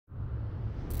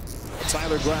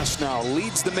Tyler Glasnow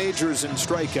leads the majors in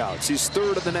strikeouts. He's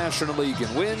third in the National League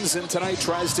in wins, and tonight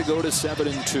tries to go to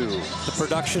 7-2. The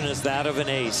production is that of an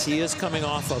ace. He is coming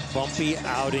off a bumpy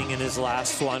outing in his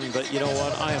last one, but you know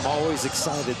what? I am always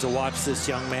excited to watch this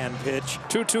young man pitch.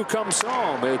 2-2 comes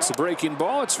home. It's a breaking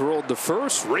ball. It's rolled to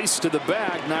first. Race to the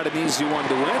bag. Not an easy one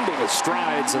to win, but with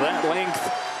strides of that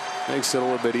length, makes it a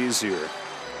little bit easier.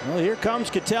 Well, here comes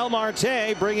Ketel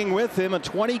Marte, bringing with him a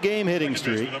 20-game hitting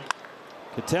streak.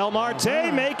 Ketel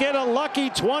Marte make it a lucky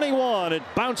 21. It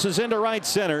bounces into right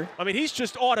center. I mean, he's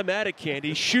just automatic,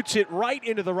 Candy. Shoots it right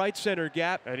into the right center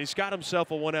gap, and he's got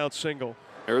himself a one-out single.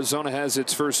 Arizona has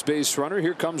its first base runner.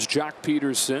 Here comes Jock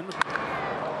Peterson.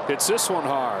 Hits this one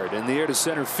hard in the air to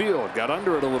center field. Got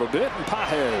under it a little bit, and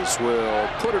Pages will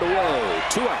put it away.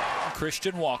 2 out.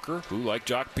 Christian Walker, who like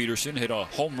Jock Peterson hit a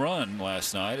home run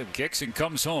last night, and kicks and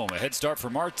comes home. A head start for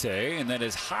Marte, and that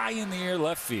is high in the air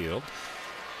left field.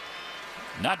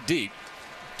 Not deep.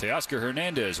 Teoscar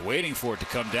Hernandez waiting for it to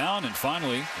come down, and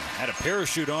finally had a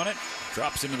parachute on it.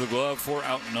 Drops into the glove for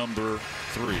out number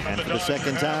 3. And for the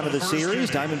second time of the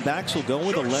series, Diamondbacks will go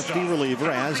with a lefty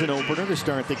reliever as an opener to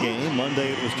start the game.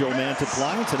 Monday it was Joe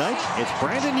Mantiply. Tonight it's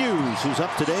Brandon Hughes, who's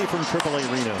up today from AAA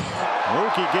Reno.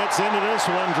 Mookie gets into this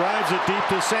one, drives it deep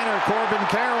to center. Corbin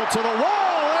Carroll to the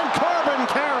wall, and Corbin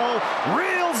Carroll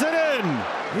reels it in.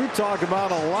 You talk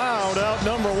about a loud out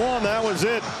number 1. That was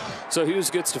it. So Hughes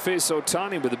gets to face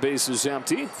Ohtani with the bases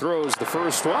empty. Throws the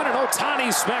first one, and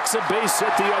Ohtani smacks a base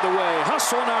hit the other way.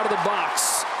 Hustling out of the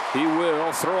box. He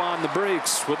will throw on the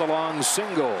brakes with a long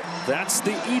single. That's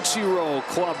the Ichiro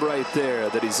club right there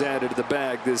that he's added to the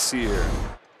bag this year.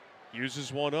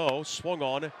 Uses 1-0, swung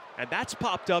on, and that's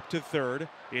popped up to third.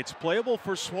 It's playable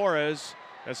for Suarez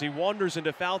as he wanders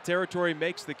into foul territory,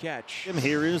 makes the catch.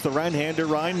 Here is the right-hander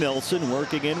Ryan Nelson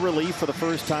working in relief for the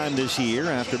first time this year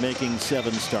after making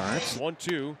 7 starts.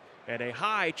 1-2 and a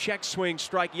high check swing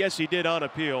strike. Yes, he did on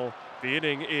appeal. The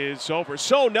inning is over.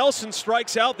 So Nelson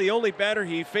strikes out the only batter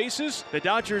he faces. The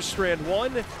Dodgers strand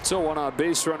 1. So 1 out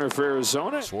base runner for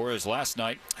Arizona. Suarez last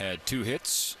night had 2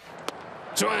 hits.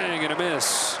 Swing and a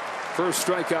miss. First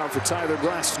strikeout for Tyler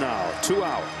Glasnow. 2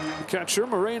 out. Catcher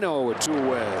Moreno with 2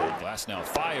 away. Glasnow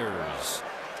fires,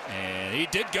 and he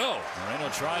did go. Moreno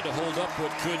tried to hold up but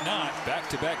could not.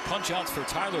 Back-to-back punch-outs for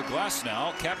Tyler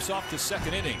Glasnow. Caps off the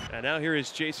second inning. And now here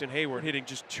is Jason Hayward hitting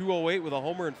just 208 with a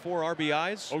homer and 4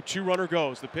 RBIs. 0-2 runner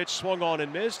goes. The pitch swung on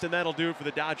and missed, and that'll do it for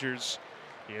the Dodgers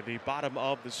in the bottom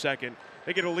of the second.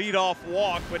 They get a leadoff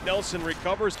walk, but Nelson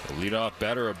recovers. The leadoff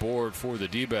batter aboard for the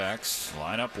D-backs.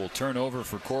 Lineup will turn over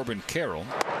for Corbin Carroll.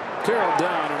 Carroll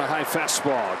down on a high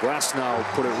fastball. Glasnow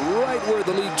put it right where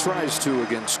the league tries to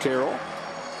against Carroll.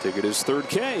 Take it his 3rd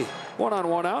K. 1 on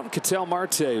 1 out, and Ketel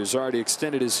Marte, who's already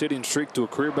extended his hitting streak to a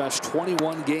career best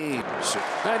 21 games.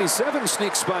 97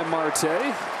 sneaks by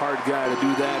Marte. Hard guy to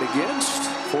do that against.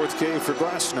 4th K for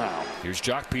Glasnow. Here's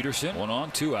Jock Peterson. 1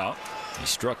 on, 2 out. He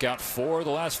struck out 4 of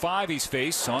the last 5 he's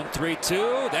faced. On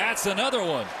 3-2. That's another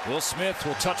one. Will Smith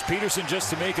will touch Peterson just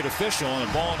to make it official,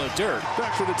 and ball in the dirt.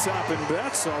 Back to the top in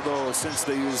bets, although since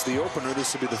they used the opener,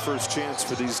 this will be the first chance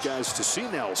for these guys to see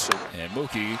Nelson. And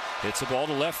Mookie hits a ball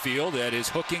to left field that is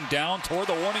hooking down toward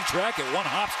the warning track. It one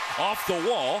hops off the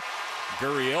wall.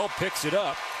 Gurriel picks it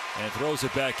up and throws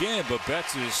it back in, but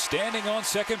Betts is standing on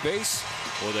second base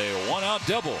with a 1-out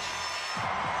double.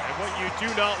 And what you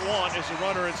do not want is a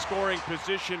runner in scoring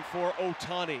position for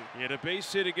Ohtani. He had a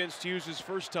base hit against Hughes'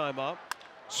 first time up.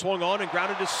 Swung on and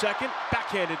grounded to second.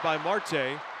 Backhanded by Marte.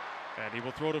 And he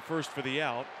will throw to first for the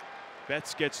out.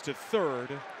 Betts gets to third.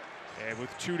 And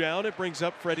with 2 down, it brings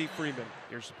up Freddie Freeman.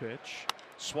 Here's the pitch.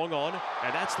 Swung on,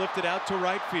 and that's lifted out to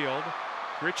right field.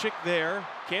 Grichuk there,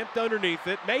 camped underneath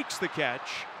it, makes the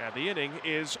catch, and the inning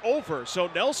is over. So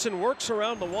Nelson works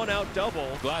around the 1-out double.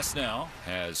 Glasnow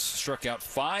has struck out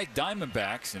 5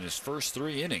 Diamondbacks in his first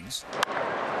 3 innings.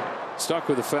 Stuck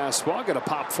with a fastball, got a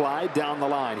pop fly down the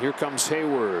line. Here comes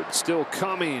Hayward, still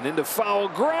coming into foul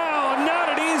ground.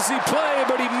 Not an easy play,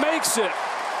 but he makes it.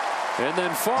 And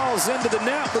then falls into the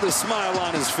net with a smile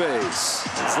on his face.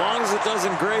 As long as it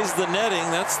doesn't graze the netting,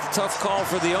 that's the tough call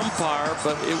for the umpire,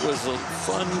 but it was a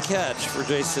fun catch for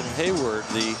Jason Hayward.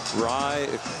 The wry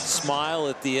smile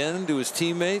at the end to his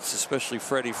teammates, especially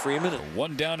Freddie Freeman.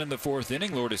 1 down in the 4th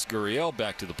inning. Lourdes Gurriel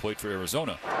back to the plate for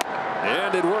Arizona.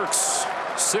 And it works.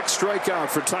 6th strikeout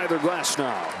for Tyler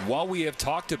Glasnow. While we have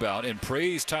talked about and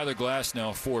praised Tyler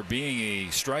Glasnow for being a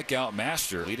strikeout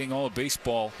master, leading all of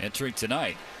baseball entering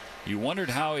tonight, You wondered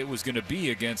how it was going to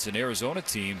be against an Arizona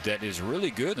team that is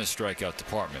really good in the strikeout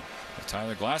department.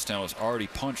 Tyler Glasnow has already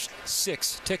punched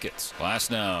 6 tickets.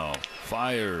 Glasnow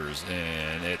fires,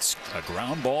 and it's a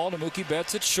ground ball to Mookie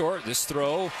Betts at short. This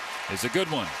throw is a good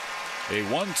one. A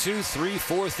 1-2-3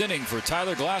 4th inning for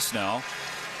Tyler Glasnow.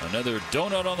 Another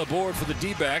donut on the board for the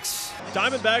D-backs.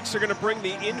 Diamondbacks are going to bring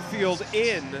the infield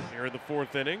in here in the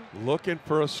 4th inning. Looking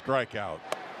for a strikeout.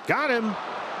 Got him.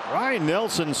 Ryan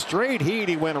Nelson, straight heat.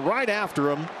 He went right after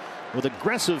him with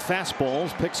aggressive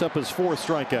fastballs. Picks up his 4th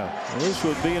strikeout. This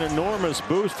would be an enormous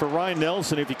boost for Ryan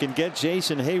Nelson if he can get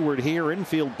Jason Hayward here.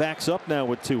 Infield backs up now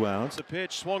with 2 outs. The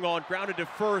pitch swung on, grounded to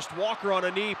first. Walker on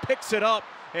a knee, picks it up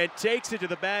and takes it to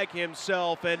the bag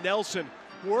himself. And Nelson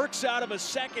works out of a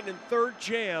 2nd and 3rd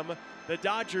jam. The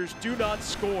Dodgers do not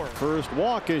score. First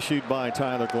walk issued by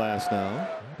Tyler Glasnow.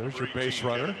 There's your base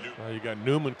runner. Now you got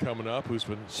Newman coming up, who's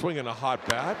been swinging a hot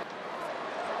bat.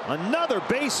 Another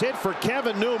base hit for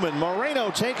Kevin Newman. Moreno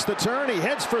takes the turn. He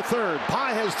heads for 3rd.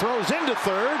 Pages throws into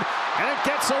 3rd, and it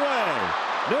gets away.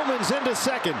 Newman's into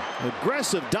 2nd.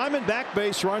 Aggressive Diamondback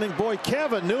base running. Boy,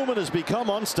 Kevin Newman has become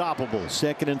unstoppable.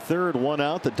 2nd and 3rd, 1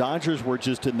 out. The Dodgers were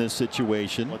just in this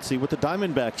situation. Let's see what the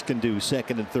Diamondbacks can do.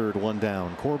 2nd and 3rd, 1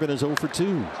 down. Corbin is 0 for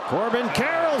 2. Corbin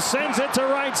Carroll sends it to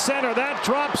right center. That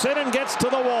drops in and gets to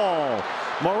the wall.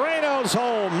 Moreno's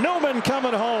home. Newman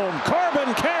coming home.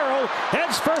 Corbin Carroll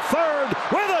heads for 3rd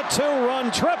with a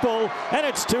 2-run triple, and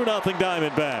it's 2-0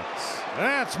 Diamondbacks.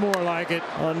 That's more like it.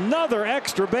 Another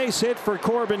extra base hit for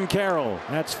Corbin Carroll.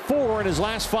 That's 4 in his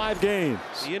last 5 games.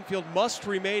 The infield must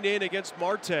remain in against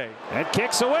Marte. That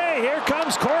kicks away. Here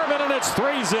comes Corbin, and it's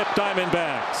 3-zip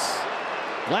Diamondbacks.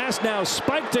 Glasnow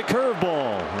spiked a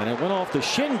curveball, and it went off the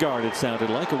shin guard, it sounded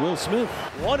like, a Will Smith.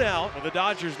 1 out. The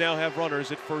Dodgers now have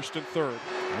runners at 1st and 3rd.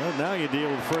 Well, now you deal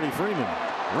with Freddie Freeman.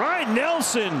 Ryan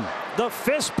Nelson, the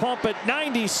fist pump at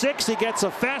 96. He gets a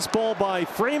fastball by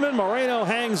Freeman. Moreno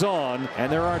hangs on,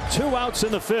 and there are 2 outs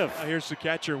in the 5th. Now here's the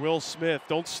catcher, Will Smith.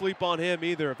 Don't sleep on him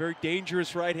either. A very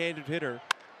dangerous right-handed hitter.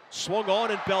 Swung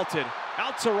on and belted.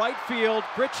 Out to right field.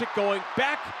 Grichuk going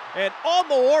back and on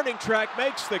the warning track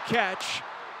makes the catch.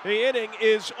 The inning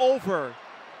is over.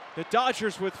 The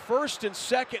Dodgers with 1st and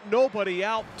 2nd, nobody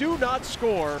out, do not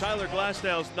score. Tyler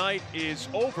Glasnow's night is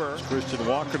over. Christian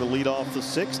Walker to lead off the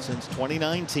 6th since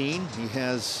 2019. He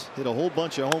has hit a whole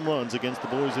bunch of home runs against the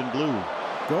boys in blue.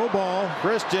 Go ball.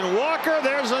 Christian Walker.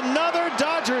 There's another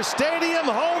Dodger Stadium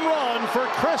home run for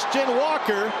Christian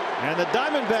Walker. And the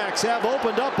Diamondbacks have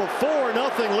opened up a 4-0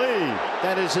 lead.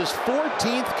 That is his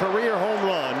 14th career home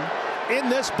run in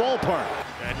this ballpark.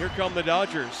 And here come the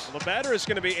Dodgers. The batter is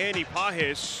going to be Andy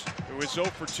Pages, who is 0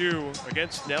 for 2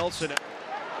 against Nelson.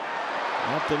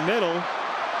 Up the middle.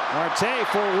 Marte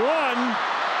for 1.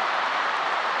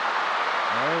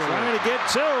 Trying to get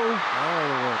 2.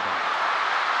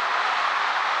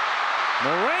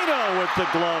 Moreno with the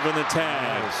glove and the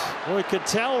tag. We could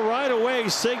tell right away,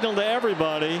 signal to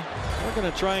everybody. We're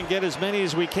going to try and get as many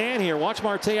as we can here. Watch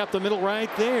Marte up the middle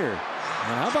right there.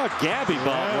 Now, how about Gabby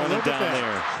Bob running down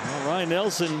there? Well, Ryan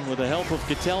Nelson, with the help of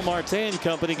Ketel Marte and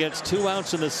company, gets 2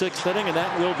 outs in the 6th inning, and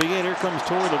that will be it. Here comes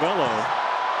Torey Lovullo.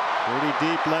 Pretty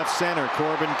deep left center.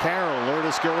 Corbin Carroll,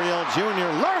 Lourdes Gurriel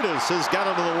Jr. Lourdes has got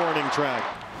him to the warning track.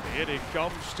 The inning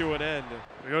comes to an end.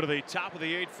 We go to the top of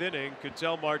the 8th inning.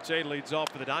 Ketel Marte leads off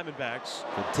for the Diamondbacks.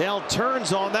 Ketel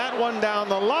turns on that one down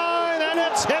the line, and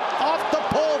it's hit off the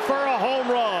pole for a home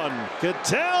run.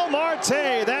 Ketel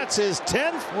Marte, that's his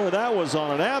 10th. Boy, that was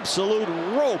on an absolute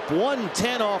rope.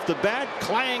 110 off the bat,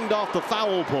 clanged off the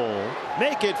foul pole.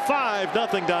 Make it 5-0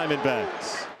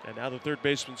 Diamondbacks. And now the 3rd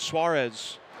baseman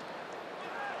Suarez.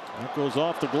 That goes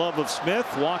off the glove of Smith.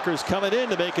 Walker's coming in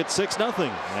to make it 6-0.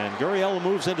 And Gurriel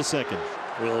moves into 2nd.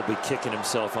 Will be kicking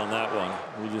himself on that one.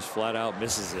 He just flat out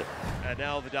misses it. And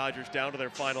now the Dodgers down to their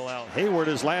final out. Hayward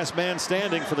is last man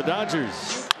standing for the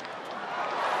Dodgers.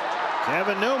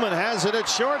 Kevin Newman has it at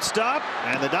shortstop,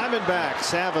 and the Diamondbacks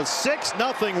have a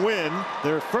 6-0 win.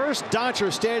 Their first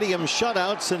Dodger Stadium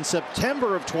shutout since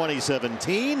September of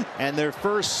 2017, and their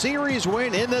first series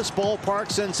win in this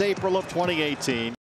ballpark since April of 2018.